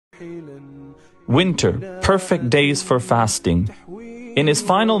Winter, perfect days for fasting. In his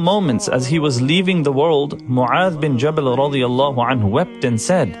final moments as he was leaving the world, Mu'adh bin Jabal radiyallahu anhu wept and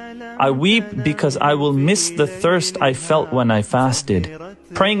said, I weep because I will miss the thirst I felt when I fasted,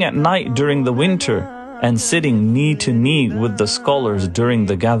 praying at night during the winter, and sitting knee to knee with the scholars during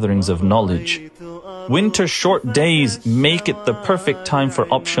the gatherings of knowledge. Winter short days make it the perfect time for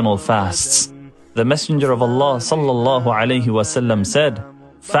optional fasts. The Messenger of Allah sallallahu alayhi wasallam said,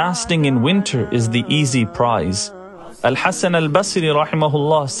 fasting in winter is the easy prize. Al-Hasan al-Basri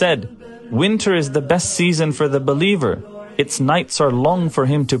rahimahullah said, winter is the best season for the believer. Its nights are long for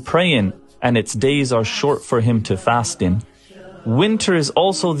him to pray in, and its days are short for him to fast in. Winter is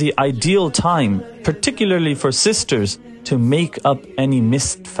also the ideal time, particularly for sisters, to make up any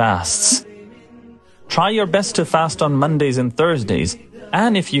missed fasts. Try your best to fast on Mondays and Thursdays,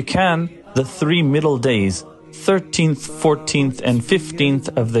 and if you can, the 3 middle days, 13th, 14th and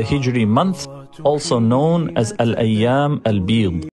 15th of the Hijri month, also known as Al-Ayyam Al-Bid.